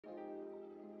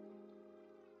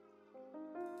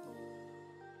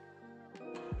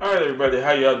Alright everybody,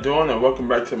 how y'all doing, and welcome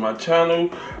back to my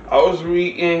channel. I was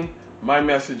reading my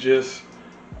messages,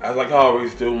 as like I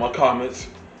always do, my comments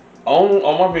on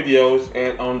my videos,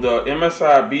 and on the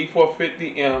MSI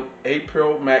B450M 8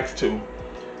 Pro Max 2.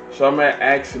 Somebody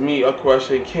asked me a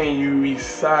question: can you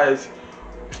reset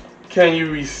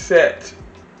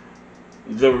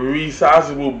the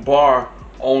resizable bar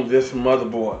on this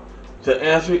motherboard? The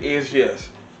answer is yes.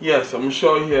 Yes, I'm gonna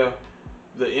show you here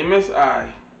the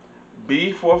MSI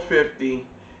B450M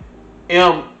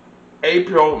 8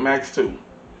 Pro Max 2. I'm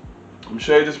gonna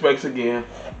show you the specs again.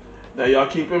 Now y'all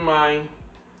keep in mind,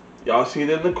 y'all see it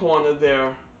in the corner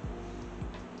there.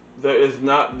 There is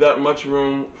not that much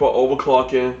room for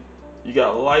overclocking. You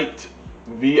got light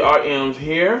VRMs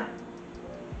here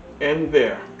and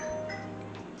there.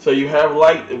 So you have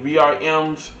light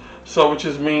VRMs, so which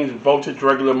just means voltage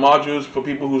regular modules for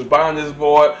people who's buying this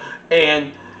board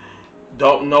and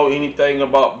don't know anything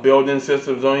about building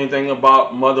systems or anything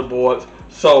about motherboards.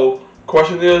 So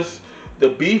question is,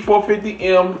 the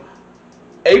B450M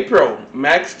 8 Pro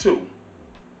Max 2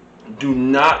 do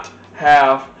not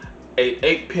have a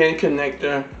 8-pin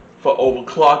connector for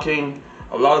overclocking.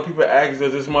 A lot of people ask,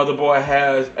 does this motherboard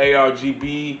has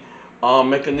ARGB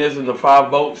mechanism of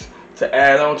 5 volts to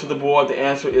add on to the board? The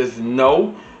answer is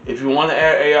no. If you want to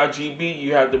add ARGB,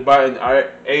 you have to buy an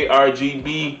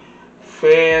ARGB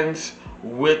fans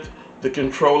with the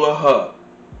controller hub.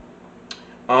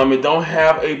 It don't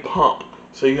have a pump,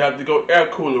 so you have to go air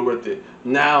cooler with it.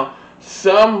 Now,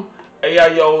 some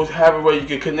AIOs have it where you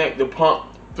can connect the pump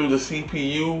through the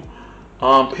CPU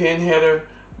pin header,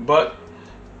 but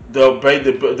the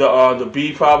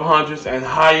B500s and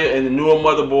higher and the newer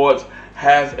motherboards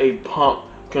has a pump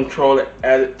controller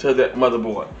added to that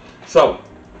motherboard. So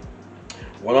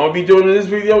what I'm gonna be doing in this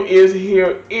video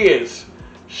is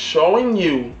showing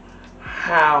you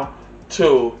how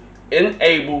to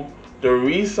enable the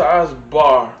resize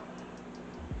bar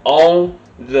on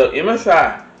the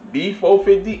MSI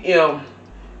B450M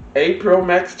 8 Pro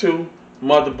Max 2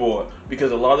 motherboard,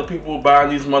 because a lot of people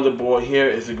buying these motherboard here.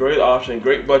 Is a great option,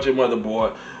 great budget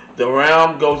motherboard. The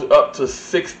RAM goes up to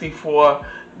 64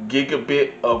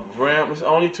 gigabit of RAM. It's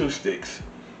only 2 sticks.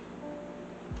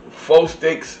 4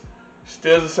 sticks,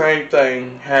 still the same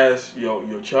thing. Has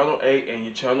your channel A and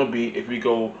your channel B. If we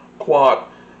go quad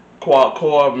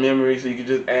core memory, so you can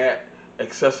just add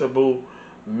accessible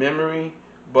memory.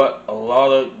 But a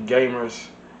lot of gamers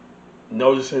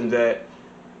noticing that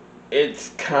it's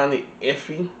kind of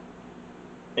iffy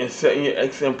in setting your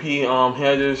XMP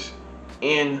headers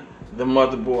in the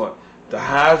motherboard. The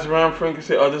highest RAM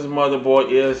frequency of this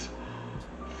motherboard is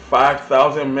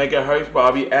 5,000 megahertz, but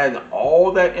I'll be adding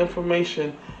all that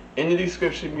information in the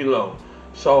description below.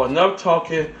 So enough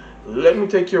talking, let me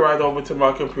take you right over to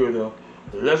my computer.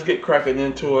 Let's get cracking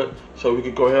into it, so we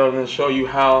can go ahead and show you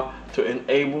how to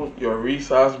enable your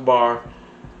resize bar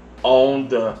on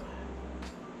the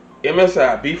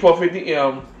MSI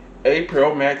B450M 8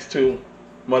 Pro Max 2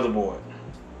 motherboard.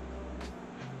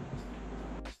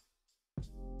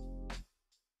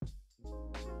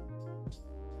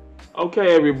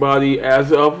 Okay everybody,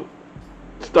 as of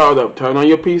startup, turn on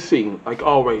your PC. Like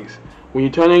always, when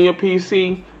you turn on your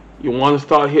PC, you want to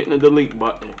start hitting the delete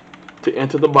button to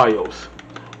enter the BIOS.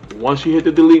 Once you hit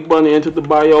the delete button and enter the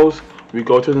BIOS, we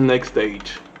go to the next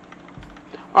stage.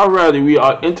 Alrighty, we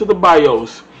are into the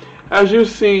BIOS. As you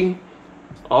see,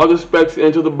 all the specs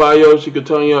into the BIOS. You can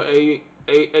turn your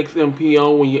AXMP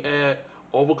on when you add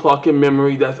overclocking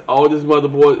memory. That's all this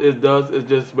motherboard does. Is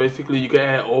just basically you can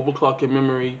add overclocking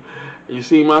memory. You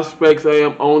see my specs. I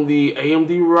am on the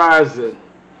AMD Ryzen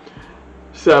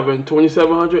 7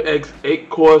 2700X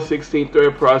 8-core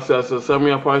 16-thread processor. Some of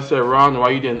y'all probably said, Ron,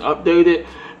 why you didn't update it?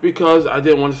 Because I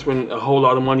didn't want to spend a whole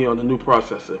lot of money on the new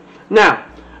processor. Now,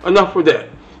 enough with that.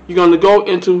 You're going to go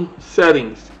into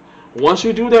settings. Once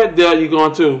you do that there, you're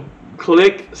going to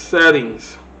click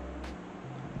settings.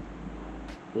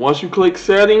 Once you click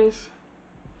settings,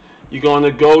 you're going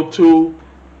to go to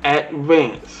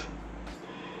advanced.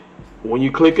 When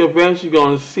you click advanced, you're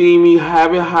going to see me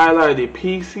have it highlighted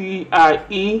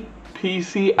PCIe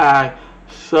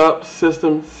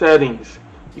subsystem settings.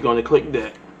 You're going to click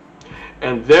that,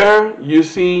 and there you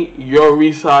see your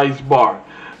resize bar.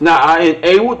 Now I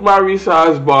enabled my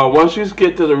resize bar. Once you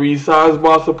get to the resize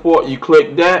bar support, you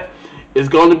click that. It's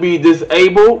going to be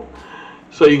disabled,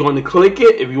 so you're going to click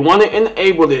it if you want to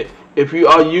enable it. If you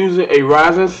are using a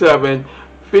Ryzen 7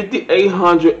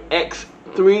 5800X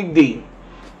 3D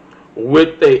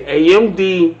with the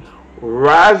AMD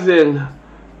Ryzen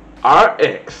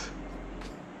RX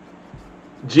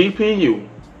GPU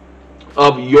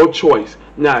of your choice.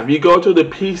 Now, if you go to the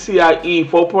PCIe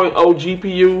 4.0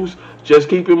 GPUs, just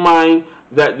keep in mind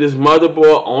that this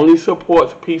motherboard only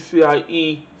supports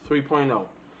PCIe 3.0.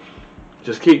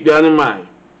 Just keep that in mind.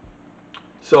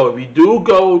 So if you do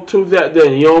go to that,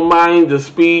 then you don't mind the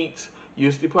speeds.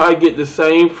 You still probably get the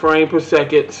same frame per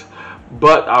second,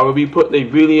 but I will be putting a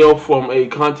video from a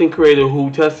content creator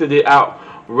who tested it out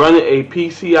running a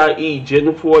PCIe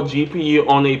Gen 4 GPU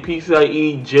on a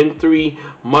PCIe Gen 3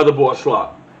 motherboard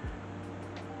slot.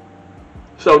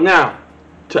 So now,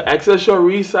 to access your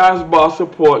Resize bar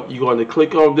support, you're going to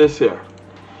click on this here.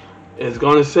 It's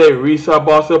going to say Resize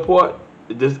bar support,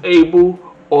 disable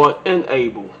or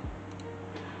enable.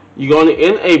 You're going to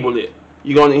enable it.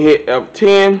 You're going to hit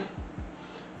F10,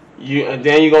 and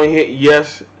then you're going to hit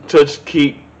yes to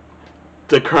keep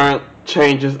the current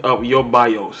changes of your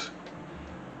BIOS.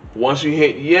 Once you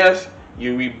hit yes,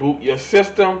 you reboot your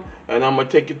system, and I'm going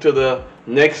to take you to the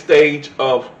next stage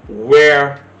of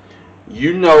where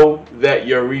you know that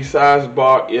your Resize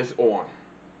bar is on.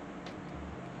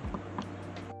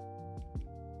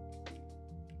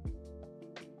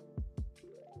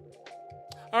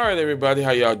 Alright everybody,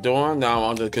 how y'all doing? Now I'm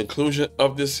on the conclusion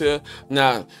of this here.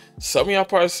 Now, some of y'all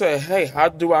probably say, hey, how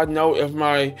do I know if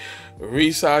my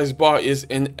Resize bar is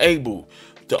enabled?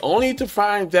 The only to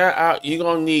find that out, you're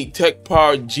going to need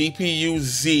TechPower GPU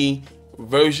Z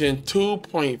version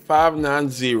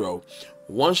 2.590.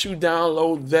 Once you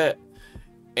download that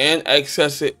and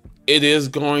access it, it is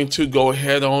going to go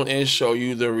ahead on and show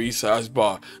you the Resize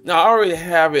bar. Now, I already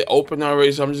have it open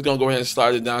already, so I'm just going to go ahead and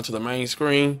slide it down to the main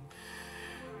screen.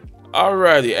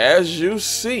 Alrighty, as you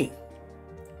see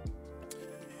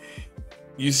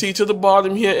to the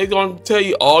bottom here, it's going to tell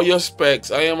you all your specs.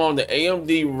 I am on the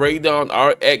AMD Radeon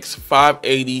RX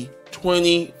 580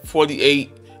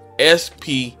 2048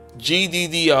 SP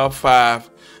GDDR5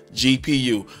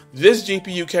 GPU. This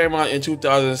GPU came out in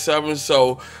 2007,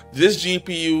 so this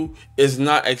GPU is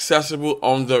not accessible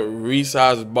on the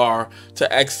Resize bar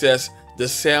to access the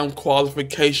SAM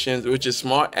qualifications, which is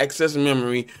smart access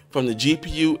memory from the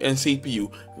GPU and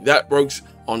CPU. That works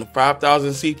on the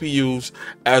 5000 CPUs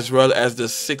as well as the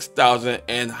 6000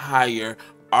 and higher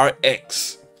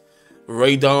RX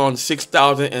Radeon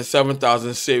 6000 and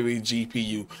 7000 series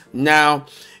GPU. Now,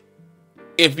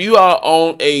 if you are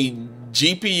on a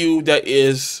GPU that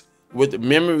is with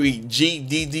memory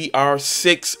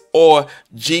GDDR6 or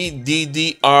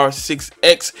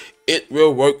GDDR6X, it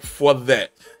will work for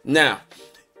that. Now,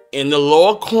 in the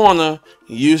lower corner,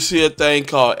 you see a thing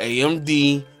called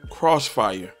AMD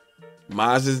Crossfire.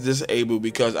 Mine is disabled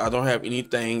because I don't have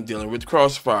anything dealing with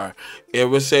Crossfire. It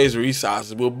will say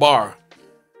resizable bar.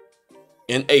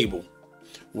 Enable.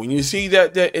 When you see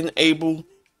that enable,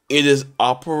 it is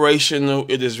operational.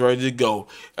 It is ready to go.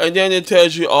 And then it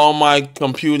tells you all my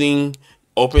computing,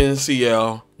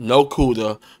 OpenCL, no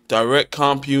CUDA, direct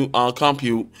compute,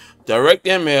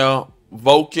 DirectML,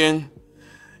 Vulkan,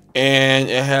 and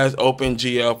it has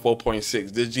OpenGL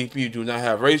 4.6. This GPU do not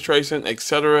have ray tracing,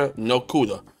 etc. No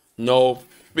CUDA, no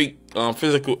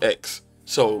physical X.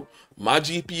 So my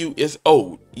GPU is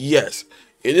old. Yes,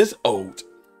 it is old.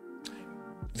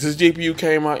 This GPU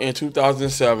came out in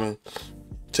 2007.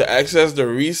 To access the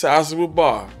resizable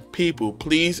bar, people,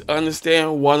 please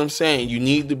understand what I'm saying. You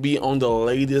need to be on the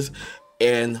latest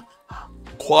and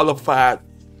qualified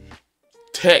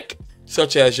tech,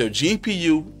 such as your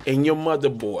GPU and your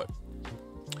motherboard,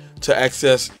 to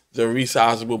access the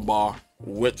resizable bar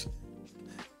with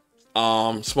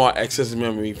smart access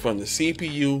memory from the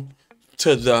CPU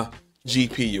to the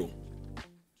GPU.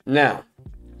 Now,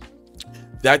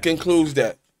 that concludes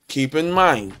that. Keep in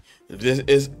mind, this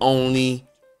is only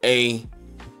a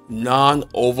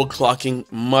non-overclocking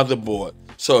motherboard.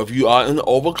 So if you are an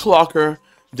overclocker,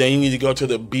 then you need to go to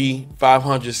the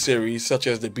B500 series, such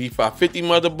as the B550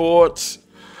 motherboards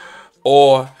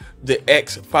or the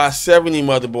X570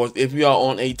 motherboards if you are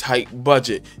on a tight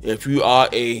budget. If you are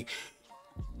a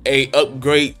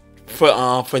upgrade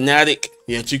for fanatic,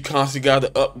 yet you constantly got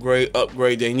to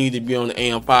upgrade, they need to be on the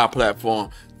AM5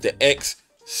 platform, the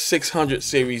X600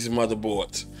 series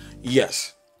motherboards.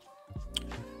 Yes.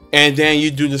 And then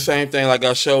you do the same thing like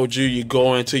I showed you. You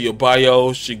go into your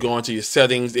BIOS, you go into your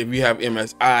settings if you have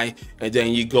MSI, and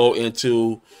then you go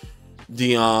into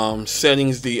the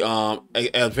settings, the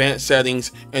advanced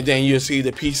settings, and then you'll see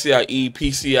the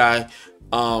PCIe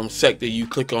sector. You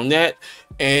click on that,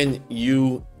 and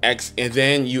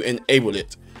then you enable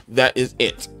it. That is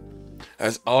it.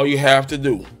 That's all you have to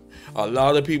do. A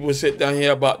lot of people sit down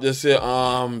here about this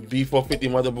B450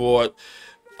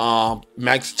 motherboard,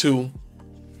 Max 2.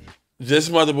 This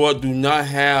motherboard do not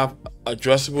have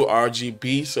addressable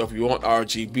RGB, so if you want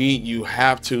RGB, you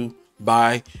have to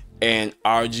buy an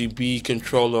RGB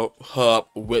controller hub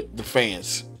with the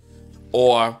fans,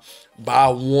 or buy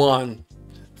one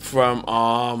from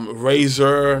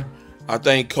Razer. I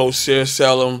think Corsair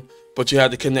sell them, but you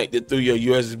have to connect it through your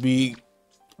USB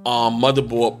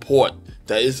motherboard port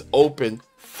that is open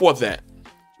for that.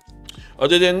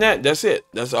 Other than that, that's it.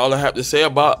 That's all I have to say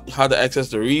about how to access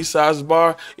the Resize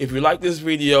bar. If you like this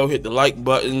video, hit the like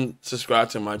button, subscribe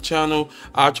to my channel.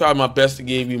 I'll try my best to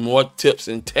give you more tips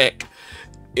and tech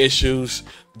issues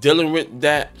dealing with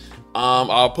that.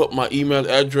 I'll put my email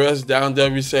address down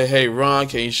there. You say, hey Ron,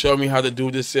 can you show me how to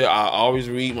do this here? I always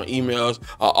read my emails.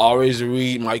 I always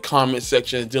read my comment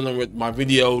section dealing with my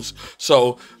videos.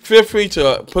 So feel free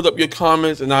to put up your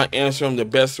comments and I'll answer them the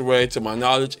best way to my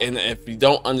knowledge. And if you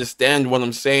don't understand what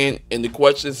I'm saying in the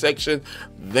question section,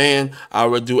 then I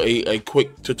will do a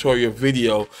quick tutorial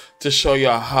video to show you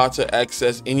how to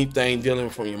access anything dealing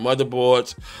from your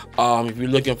motherboards. If you're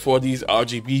looking for these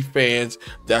RGB fans,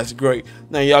 that's great.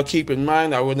 Now y'all keep in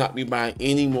mind, I will not be buying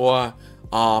any more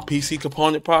PC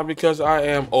component part because I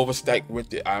am overstacked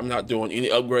with it. I'm not doing any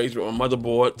upgrades with my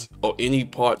motherboards or any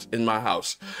parts in my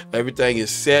house. Everything is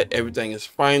set, everything is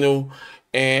final,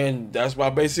 and that's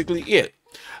about basically it.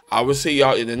 I will see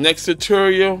y'all in the next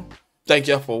tutorial. Thank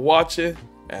y'all for watching,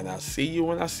 and I'll see you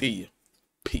when I see you.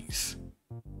 Peace.